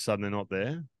now all of a sudden they're not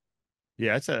there.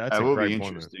 Yeah, that's a will great be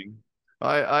point. Interesting.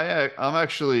 I'm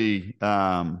actually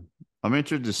I'm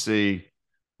interested to see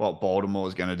what Baltimore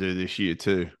is going to do this year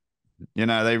too.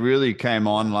 They really came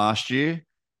on last year,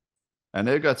 and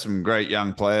they've got some great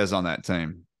young players on that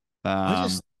team.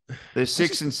 They're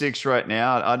 6-6 right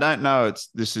now. I don't know.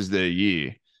 This is their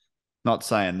year. Not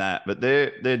saying that, but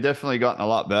they're definitely gotten a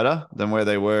lot better than where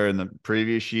they were in the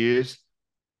previous years.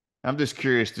 I'm just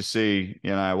curious to see,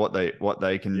 what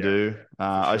they can do. Sure.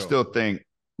 I still think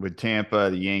with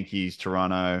Tampa, the Yankees,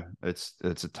 Toronto, it's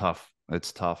tough. They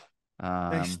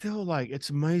still it's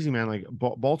amazing, man. Like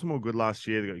Baltimore, good last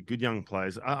year. They got good young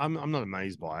players. I'm not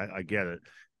amazed by it. I get it.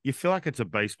 You feel like it's a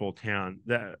baseball town.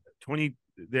 Their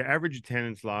average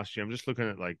attendance last year. I'm just looking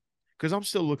at because I'm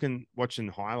still watching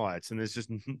highlights, and there's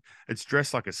just it's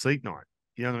dressed like a seat night.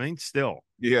 You know what I mean? Still,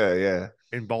 yeah.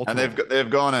 In Baltimore, and they've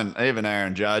gone, and even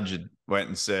Aaron Judge went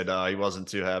and said he wasn't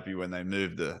too happy when they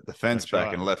moved the fence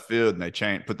back in left field, and they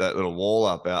put that little wall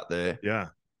up out there. Yeah,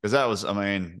 because that was,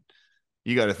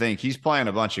 you got to think he's playing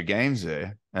a bunch of games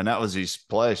there, and that was his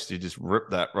place. He just ripped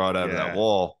that right over that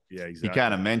wall. Yeah, exactly. He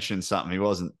kind of mentioned something. He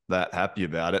wasn't that happy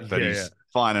about it, but he's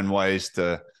finding ways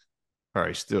to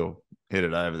probably still hit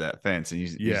it over that fence, and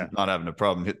he's not having a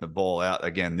problem hitting the ball out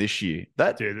again this year.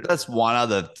 That's one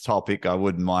other topic I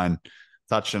wouldn't mind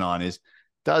touching on is,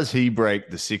 does he break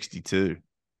the 62?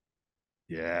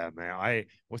 Yeah, man.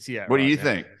 What's he at? What do you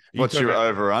think? What's your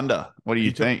over under? What do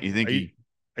you think? You think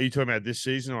are you talking about this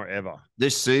season or ever?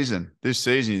 This season. You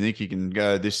think he can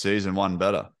go this season one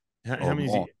better? How many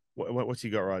is he? What's he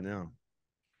got right now?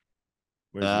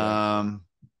 Well,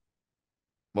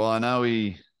 I know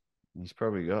he's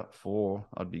probably got 4,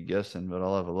 I'd be guessing, but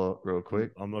I'll have a look real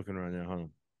quick. I'm looking right now. Hold on.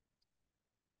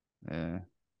 Yeah.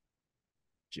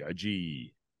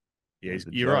 Judgy. Yeah,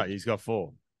 you're right. He's got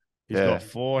 4. He's got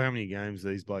 4. How many games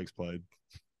these blokes played?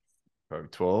 Probably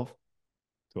 12.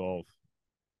 12.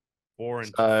 4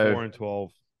 and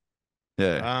 12.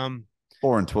 Yeah.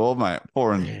 4 and 12, mate.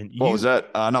 What was that?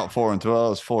 Not 4 and 12. It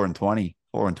was 4 and 20.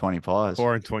 4 and 20 pies.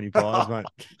 4 and 20 pies,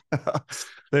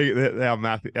 mate.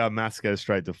 Our maths goes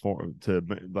straight to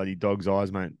bloody dog's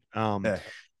eyes, mate.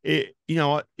 You know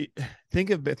what? Think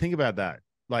about that.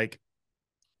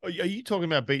 Are you talking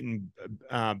about beating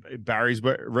Barry's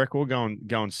record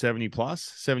going 70 plus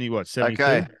 70? What 72?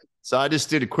 Okay, so I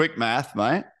just did a quick math,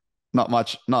 mate. Not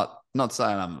much. Not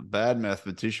saying I'm a bad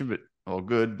mathematician, but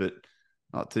good, but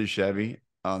not too shabby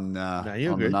on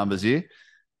the numbers here.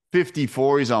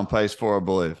 54 he's on pace for, I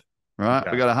believe. Right,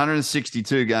 we got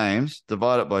 162 games.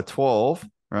 Divide it by 12.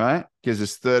 Right, gives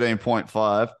us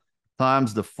 13.5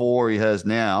 times the 4 he has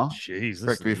now. Jeez,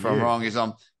 correct me if I'm wrong. He's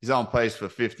on pace for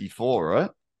 54. Right.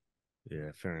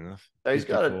 Yeah, fair enough. So he's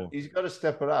got to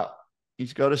step it up.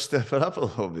 He's got to step it up a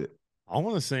little bit. I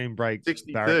want to see him break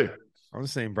 62. I want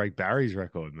to see him break Barry's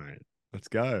record, mate. Let's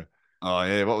go. Oh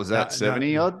yeah, what was that?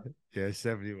 70 odd? Yeah,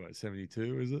 70. What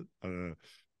 72 is it? I don't know.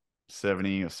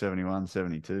 70 or 71,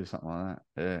 72, something like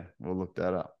that. Yeah, we'll look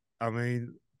that up. I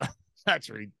mean, that's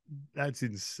insane.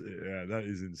 Yeah, that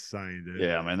is insane, dude.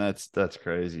 Yeah, I mean that's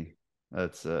crazy.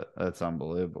 That's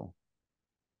unbelievable.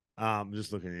 I'm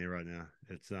just looking here right now.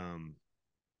 It's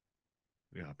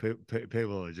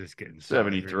people are just getting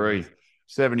 73.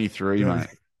 73, mate.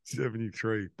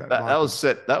 73. That was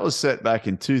set back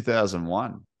in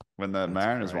 2001 when the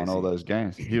Mariners won all those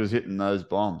games. He was hitting those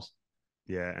bombs.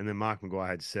 Yeah, and then Mark McGwire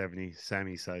had 70,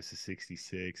 Sammy Sosa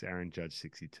 66, Aaron Judge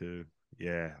 62.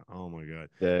 Yeah, oh my God.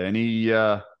 Yeah, and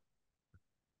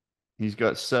he's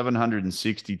got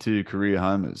 762 career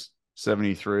homers.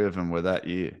 73 of them were that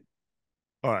year.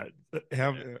 All right,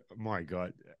 my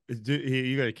God. Here,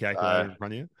 you got a calculator in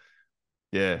front of you?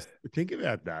 Yeah. Think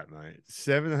about that, mate.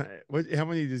 How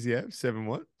many does he have? 7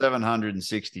 what?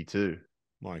 762.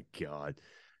 My God.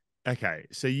 Okay,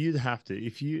 so you'd have to,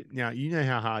 you know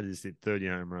how hard it is to hit 30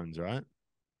 home runs, right?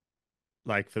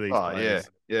 Like for these players.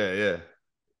 Yeah.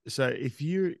 So if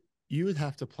you would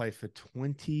have to play for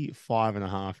 25 and a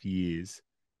half years,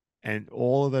 and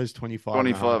all of those 25 and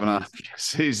a half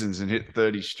seasons and hit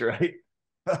 30 straight.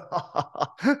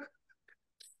 I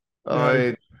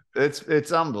mean,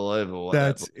 it's unbelievable.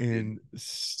 That's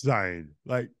insane.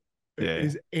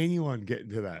 Is anyone getting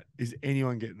to that? Is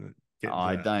anyone getting it?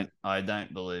 I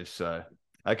don't believe so.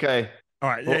 Okay, All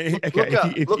right.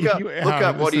 Look,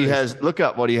 up what he has. Look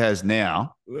up what he has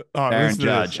now, Aaron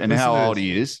Judge, and how old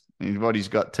he is, and what he's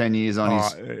got 10 years on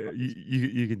his.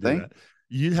 You can do thing. that.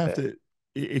 You'd have to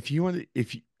if you want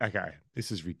to. Okay,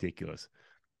 this is ridiculous.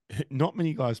 Not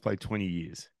many guys play 20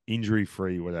 years, injury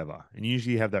free, whatever, and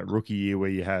usually you have that rookie year where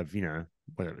you have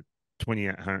whatever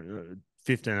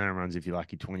 15 home runs if you're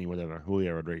lucky, 20 whatever.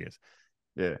 Julio Rodriguez.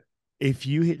 Yeah. If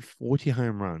you hit 40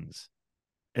 home runs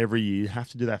every year, you have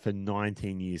to do that for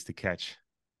 19 years to catch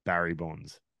Barry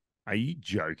Bonds. Are you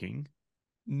joking?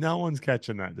 No one's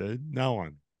catching that, dude. No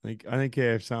one. Like, I don't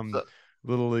care if some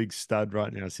little league stud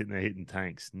right now sitting there hitting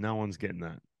tanks. No one's getting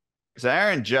that. So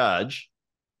Aaron Judge,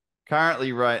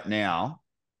 currently right now,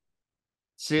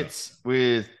 sits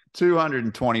with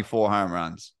 224 home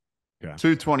runs. Yeah.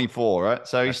 224, right?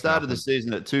 So he started the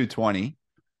season at 220.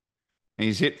 And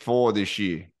he's hit 4 this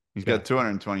year. He's got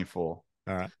 224. All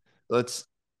right. Let's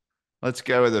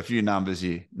go with a few numbers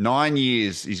here. 9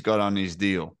 years he's got on his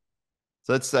deal.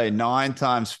 So let's say 9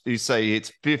 times, you say he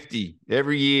hits 50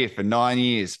 every year for 9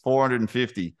 years,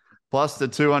 450 plus the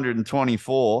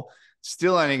 224,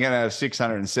 still only going to have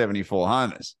 674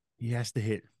 homers. He has to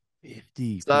hit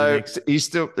 50. So he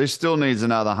still needs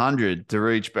another 100 to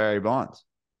reach Barry Bonds.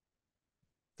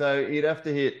 So he'd have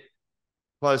to hit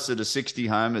closer to 60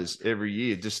 homers every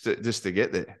year just to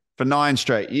get there for 9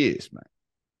 straight years, mate.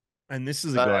 And this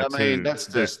is a guy too. That's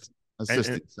just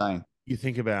insane. You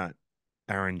think about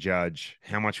Aaron Judge,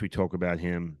 how much we talk about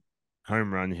him,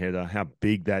 home run hitter, how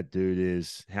big that dude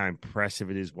is, how impressive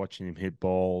it is watching him hit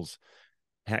balls,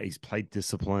 how he's played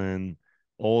discipline,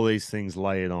 all these things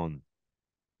lay it on.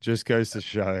 Just goes to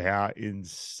show how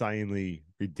insanely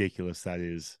ridiculous that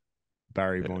is.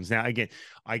 Barry Bonds. Now, again,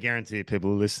 I guarantee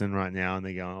people are listening right now and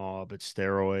they're going, oh, but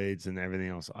steroids and everything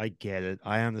else. I get it.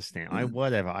 I understand. I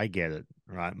get it.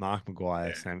 Right. Mark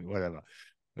McGuire, whatever.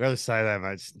 I got to say that,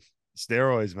 mate.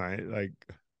 Steroids, mate. Like,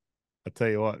 I'll tell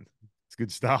you what, it's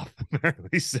good stuff.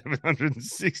 Apparently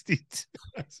 762.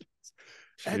 That's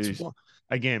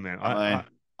again, man.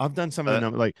 I've done some of the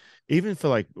numbers, like even for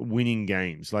like winning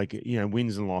games, like,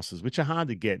 wins and losses, which are hard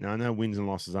to get. Now, I know wins and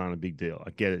losses aren't a big deal.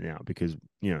 I get it now because,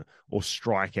 or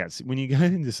strikeouts. When you go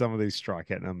into some of these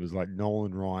strikeout numbers like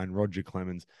Nolan Ryan, Roger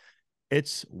Clemens,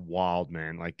 it's wild,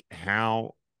 man. Like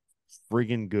how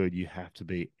friggin' good you have to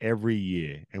be every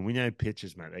year. And we know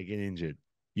pitchers, mate, they get injured.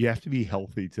 You have to be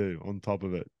healthy too on top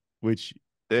of it, which.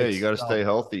 Yeah, you got to stay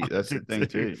healthy. That's the thing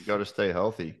too. You got to stay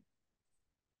healthy.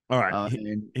 All right,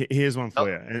 here's one for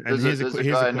you. And there's a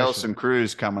guy, Nelson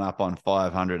Cruz, coming up on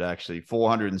 500, actually.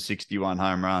 461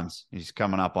 home runs. He's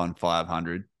coming up on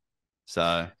 500.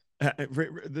 So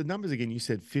the numbers again, you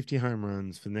said 50 home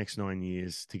runs for the next 9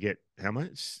 years to get how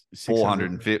much?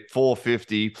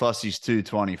 450 plus his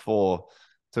 224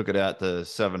 took it out to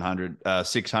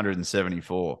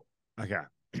 674. Okay.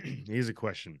 Here's a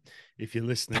question. If you're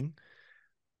listening,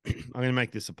 I'm going to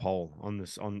make this a poll on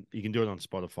this. You can do it on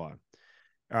Spotify.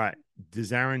 All right.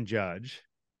 Does Aaron Judge,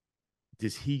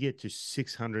 does he get to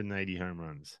 680 home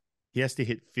runs? He has to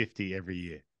hit 50 every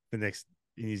year in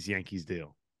his Yankees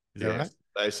deal. Is that right?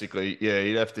 Basically, yeah,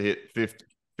 he'd have to hit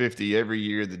 50 every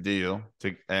year of the deal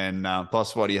and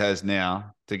plus what he has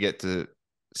now to get to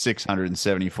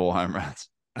 674 home runs.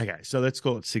 Okay, so let's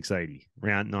call it 680.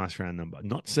 Nice round number.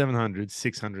 Not 700,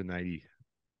 680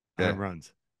 home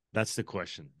runs. That's the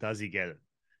question. Does he get it?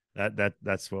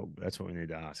 That's what we need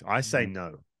to ask. I say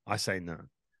no. I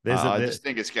just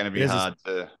think it's going to be hard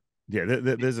to. Yeah,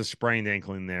 there's a sprained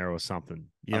ankle in there or something.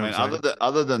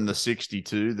 Other than the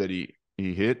 62 that he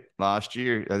hit last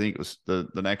year, I think it was the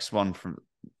next one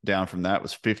down from that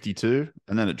was 52,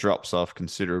 and then it drops off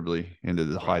considerably into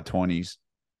the high 20s.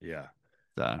 Yeah.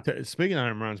 So speaking of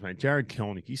home runs, mate, Jared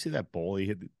Kelenic, you see that ball he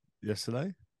hit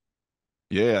yesterday?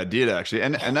 Yeah, I did actually,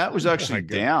 and that was actually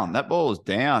down. That ball was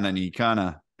down, and he kind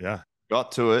of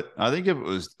got to it. I think if it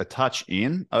was a touch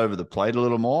in over the plate a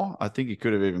little more, I think he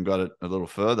could have even got it a little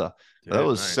further. Yeah, that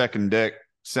was second deck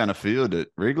center field at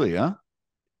Wrigley, huh?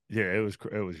 Yeah, it was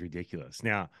ridiculous.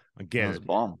 Now, again, it was a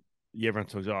bomb. Yeah, everyone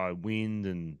talks, wind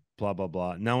and blah, blah,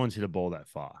 blah. No one's hit a ball that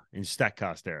far in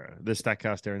StatCast era. The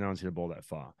StatCast era, no one's hit a ball that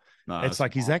far. No, it's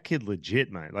like, is that kid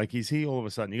legit, mate? Like, is he all of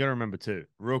a sudden? You got to remember too,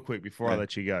 real quick before I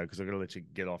let you go, because I've got to let you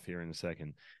get off here in a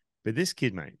second. But this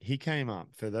kid, mate, he came up.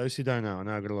 For those who don't know, I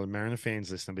know I've got a lot of Mariner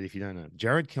fans listening, but if you don't know,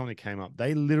 Jared Kelenic came up.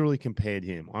 They literally compared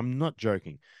him, I'm not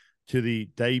joking, to the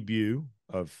debut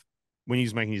of when he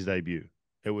was making his debut.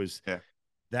 It was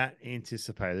that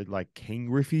anticipated, like King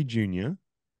Griffey Jr.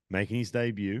 making his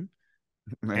debut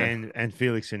and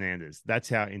Felix Hernandez. That's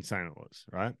how insane it was,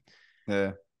 right?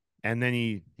 Yeah. And then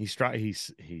he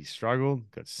struggled,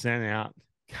 got sent out,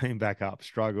 came back up,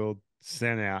 struggled,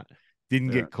 sent out, didn't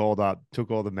get called up,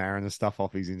 took all the Mariners stuff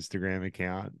off his Instagram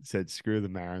account, said screw the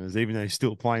Mariners, even though he's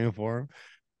still playing for him.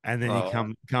 And then he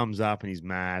comes up and he's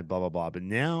mad, blah, blah, blah. But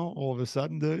now, all of a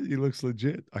sudden, dude, he looks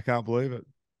legit. I can't believe it.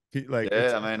 I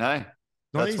mean, hey,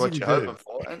 that's what you're hoping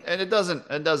for. And it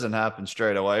doesn't happen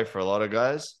straight away for a lot of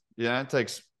guys. It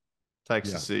takes a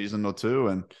season or two.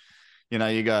 And,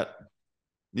 you got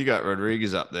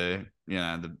Rodriguez up there,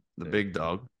 the big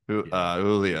dog,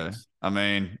 Julio. I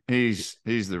mean, he's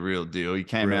the real deal. He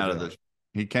came out of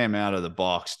the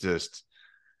box just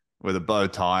with a bow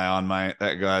tie on, mate.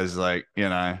 That guy's like,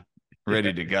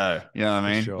 ready to go. You know what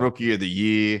I mean? Sure. Rookie of the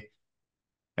year.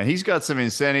 And he's got some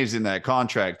incentives in that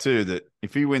contract too, that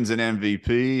if he wins an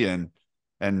MVP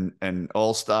and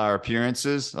all-star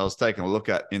appearances, I was taking a look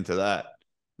into that.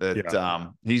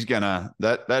 He's gonna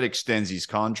that extends his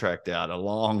contract out a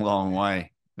long, long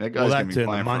way. That guy's gonna be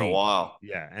playing for a while.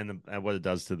 Yeah, and what it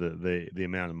does to the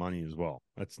amount of money as well.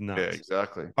 That's nuts. Yeah,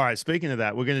 exactly. All right, speaking of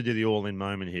that, we're going to do the all-in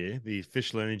moment here. The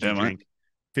official energy drink.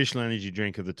 Official energy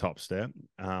drink of the Top Step.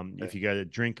 If you go to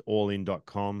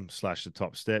drinkallin.com/the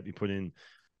Top Step, you put in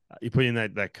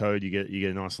that code, you get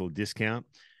a nice little discount.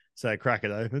 So crack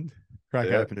it open.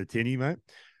 Open a tinny, mate.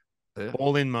 Yeah.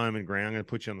 All in moment, Grant. I'm going to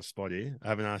put you on the spot here. I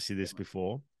haven't asked you this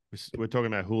before. We're talking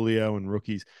about Julio and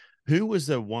rookies. Who was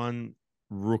the one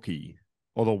rookie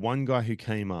or the one guy who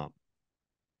came up,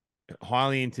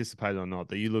 highly anticipated or not,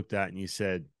 that you looked at and you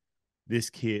said, this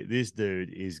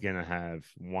dude is going to have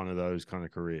one of those kind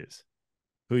of careers?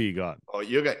 Who you got? Oh,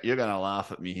 you're going to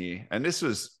laugh at me here. And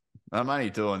I'm only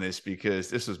doing this because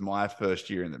this was my first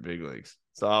year in the big leagues.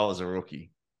 So I was a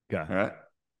rookie. Okay. All right.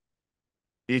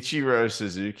 Ichiro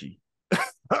Suzuki.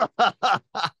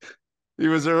 He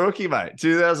was a rookie, mate.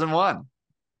 2001.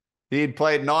 He had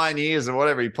played 9 years or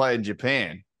whatever he played in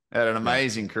Japan. Had an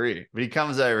amazing career. But he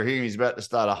comes over here and he's about to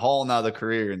start a whole nother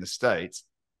career in the States.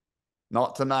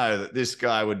 Not to know that this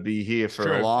guy would be here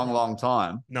for a long, long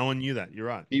time. No one knew that. You're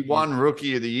right. He won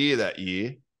Rookie of the Year that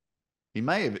year. He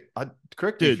may have.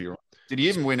 Correct me if you're wrong. Did he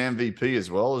even win MVP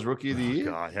as well as Rookie of the Year?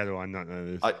 God, how do I not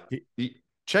know this?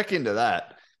 Check into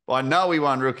that. Well, I know he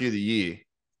won Rookie of the Year.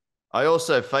 I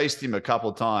also faced him a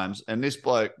couple times, and this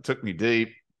bloke took me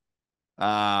deep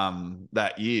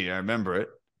that year. I remember it.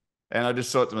 And I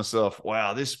just thought to myself,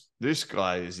 wow, this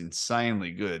guy is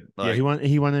insanely good. Like, he won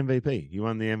MVP. He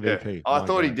won the MVP. Yeah, I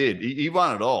thought he did. He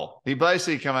won it all. He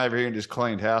basically come over here and just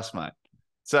cleaned house, mate.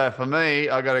 So for me,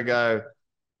 I got to go,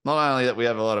 not only that we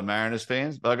have a lot of Mariners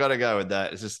fans, but I got to go with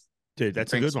that. It's just, dude,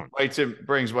 that's a good one.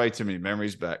 Brings way too many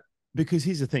memories back. Because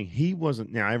here's the thing. He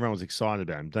wasn't, now everyone was excited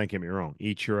about him. Don't get me wrong.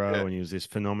 Ichiro, and he was this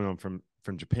phenomenon from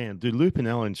Japan. Dude,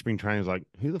 Lupinella in spring training was like,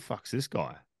 who the fuck's this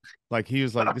guy? Like, he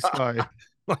was like, this guy...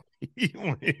 Like, he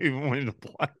wanted to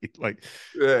play. Like,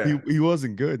 he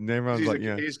wasn't good, and everyone's like,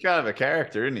 he's kind of a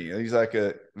character, isn't he? He's like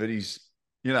but he's,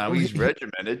 he's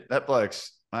regimented. That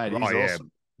bloke's, mate, he's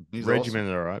awesome. He's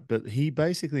regimented, awesome. All right. But he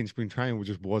basically in spring training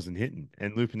just wasn't hitting,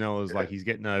 and Lupinella was like, he's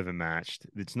getting overmatched.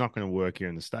 It's not going to work here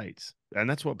in the States, and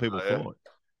that's what people thought.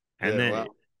 And then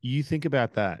you think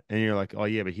about that, and you're like, oh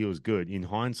yeah, but he was good in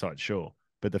hindsight, sure.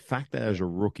 But the fact that as a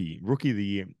rookie of the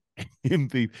year.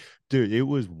 MVP, dude, it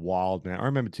was wild, man. I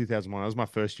remember 2001. That was my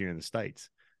first year in the States,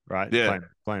 right? Yeah,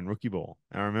 playing rookie ball.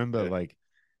 I remember like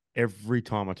every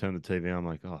time I turned the TV, I'm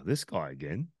like, oh, this guy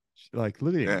again. Like,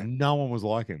 look at him. No one was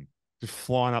like him, just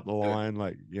flying up the line.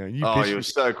 Like, he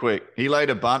was so quick. He laid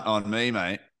a bunt on me,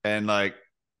 mate, and like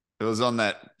it was on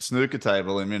that snooker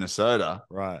table in Minnesota,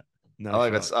 right? No,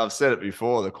 I've said it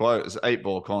before. The quote is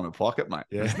 8-ball corner pocket, mate.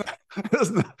 Yeah.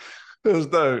 There was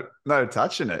no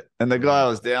touching it. And the guy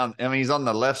was down. I mean, he's on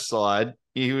the left side.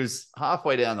 He was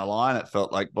halfway down the line, it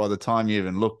felt like, by the time you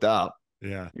even looked up.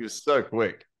 Yeah. He was so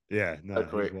quick. Yeah. No,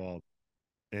 it was wild.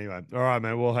 Anyway. All right,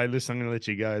 man. Well, hey, listen, I'm going to let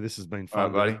you go. This has been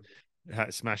fun, buddy.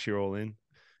 Smash you all in.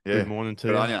 Yeah. Good morning to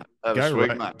you. you. On you. Have a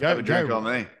swig, mate. Have a drink on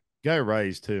me. Go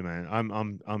Rays too, man.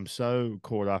 I'm so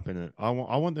caught up in it. I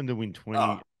want them to win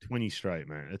 20 straight,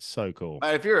 man. It's so cool.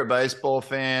 Mate, if you're a baseball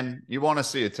fan, you want to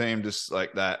see a team just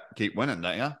like that keep winning,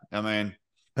 don't you? I mean,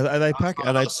 are they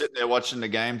sitting there watching the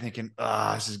game thinking,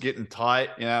 this is getting tight.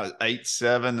 It was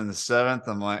 8-7 in the seventh.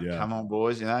 I'm like, come on,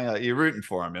 boys. You're rooting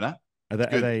for them. Are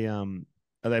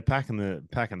they packing the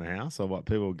house, or what?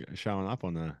 People showing up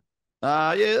on the?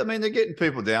 Yeah. I mean, they're getting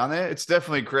people down there. It's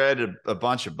definitely created a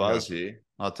bunch of buzz here.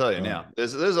 I'll tell you now.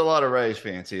 There's a lot of Rays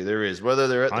fans here. There is, whether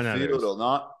they're at the field or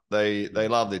not. They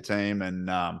love their team, and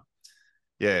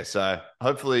so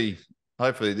hopefully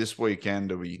this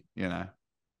weekend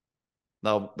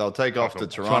they'll take off to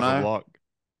Toronto.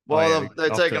 Well, they're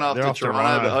taking off to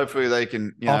Toronto, but hopefully they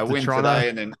can win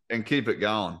today and keep it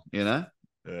going.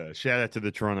 Shout out to the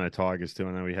Toronto Tigers too.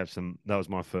 I know we have some. That was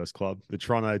my first club, the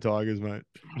Toronto Tigers, mate.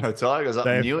 The Tigers up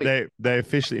in Newey. They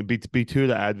officially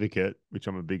Batuta Advocate, which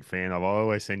I'm a big fan of. I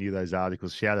always send you those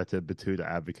articles. Shout out to Batuta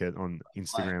Advocate on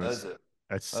Instagram.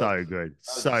 It's so good,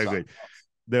 so good.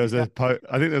 There was I think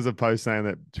there was a post saying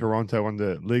that Toronto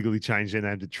wanted to legally change their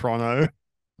name to Toronto.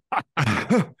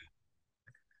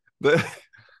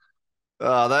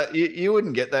 You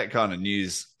wouldn't get that kind of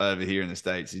news over here in the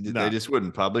States. They just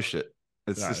wouldn't publish it.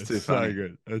 It's just too funny. So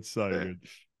good. It's so good.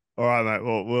 All right, mate.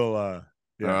 Well, all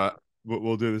right.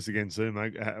 We'll do this again soon,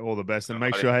 mate. All the best, and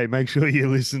make sure you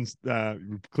listen.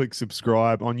 Click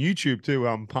subscribe on YouTube too.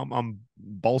 I'm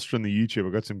bolstering the YouTube.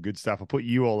 I got some good stuff. I put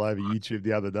you all over YouTube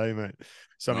the other day, mate.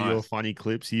 Some of your funny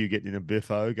clips. You getting in a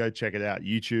biffo. Go check it out.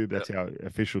 YouTube. That's our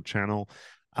official channel.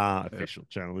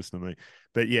 Listen to me.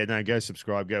 But yeah, no, go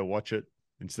subscribe. Go watch it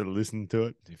instead of listening to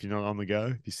it. If you're not on the go,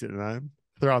 if you're sitting at home,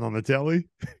 throw it on the telly.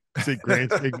 See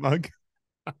Grant's big mug.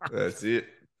 That's it.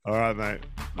 All right, mate.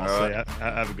 I'll see you.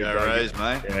 Have a good day. Go Rays,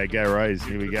 mate. Yeah, go Rays.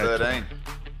 Here we go. 13.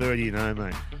 30,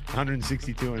 mate.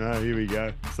 162-0. Here we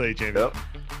go. See you, champion. Yep.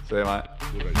 See you, mate.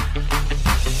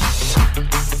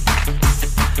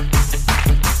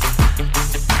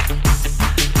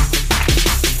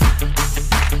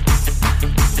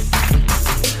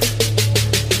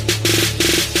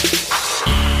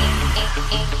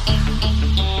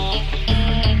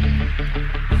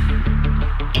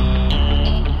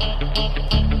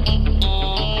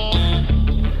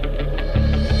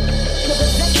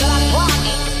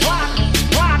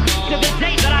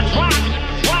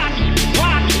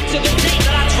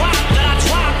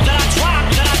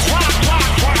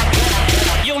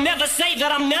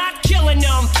 That I'm not killing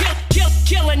them,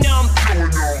 killing them,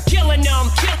 killing them,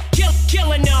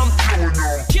 killing them,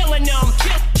 killing them,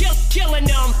 killing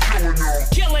them.